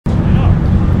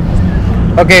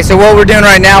Okay, so what we're doing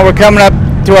right now, we're coming up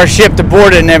to our ship to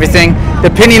board it and everything.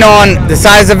 Depending on the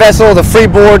size of the vessel, the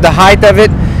freeboard, the height of it,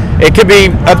 it could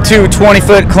be up to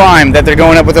 20-foot climb that they're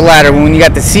going up with the ladder. When you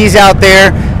got the seas out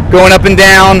there going up and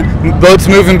down,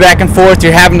 boats moving back and forth,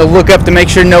 you're having to look up to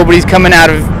make sure nobody's coming out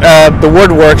of the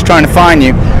woodworks trying to find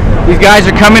you. These guys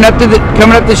are coming up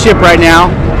the ship right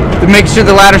now to make sure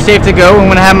the ladder's safe to go.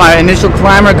 I'm going to have my initial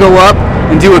climber go up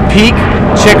and do a peek,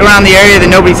 check around the area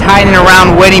that nobody's hiding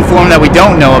around waiting for him that we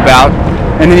don't know about,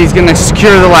 and then he's going to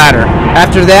secure the ladder.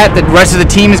 After that, the rest of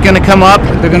the team is going to come up.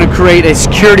 They're going to create a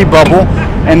security bubble,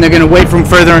 and they're going to wait for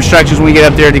further instructions when we get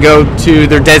up there to go to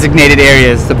their designated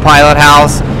areas, the pilot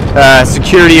house,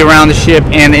 security around the ship,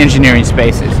 and the engineering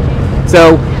spaces.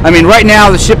 So, I mean, right now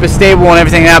the ship is stable and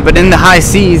everything out, but in the high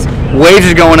seas, waves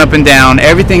are going up and down.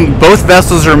 Everything, both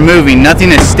vessels are moving. Nothing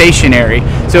is stationary.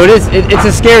 So it's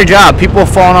a scary job. People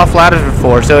have fallen off ladders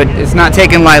before, so it's not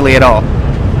taken lightly at all.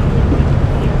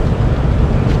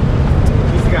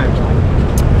 Who's the guy in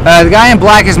black? The guy in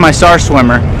black is my SAR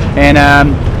swimmer, and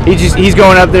he's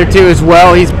going up there too as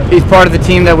well. He's part of the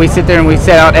team that we sit there and we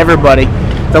set out everybody.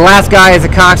 The last guy is a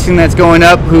coxswain that's going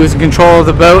up, who's in control of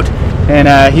the boat.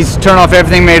 And he's turned off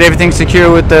everything, made everything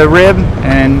secure with the rib,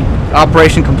 and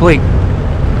operation complete.